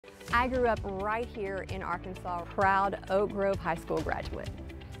I grew up right here in Arkansas, proud Oak Grove High School graduate.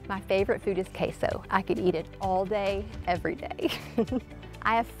 My favorite food is queso. I could eat it all day, every day.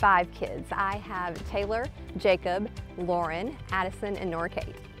 I have 5 kids. I have Taylor, Jacob, Lauren, Addison, and Nora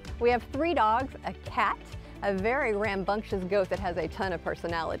Kate. We have 3 dogs, a cat, a very rambunctious goat that has a ton of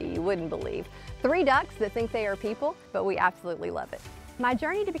personality, you wouldn't believe. 3 ducks that think they are people, but we absolutely love it. My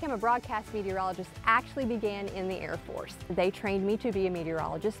journey to become a broadcast meteorologist actually began in the Air Force. They trained me to be a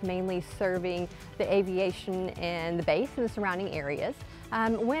meteorologist, mainly serving the aviation and the base and the surrounding areas.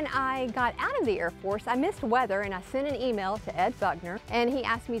 When I got out of the Air Force, I missed weather and I sent an email to Ed Buckner and he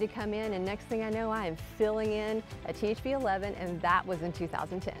asked me to come in, and next thing I know, I am filling in a THV 11, and that was in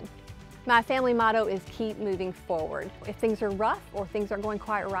 2010. My family motto is keep moving forward. If things are rough or things aren't going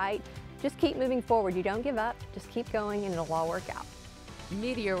quite right, just keep moving forward. You don't give up, just keep going and it'll all work out.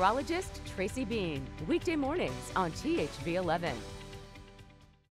 Meteorologist Tracy Beene, weekday mornings on THV 11.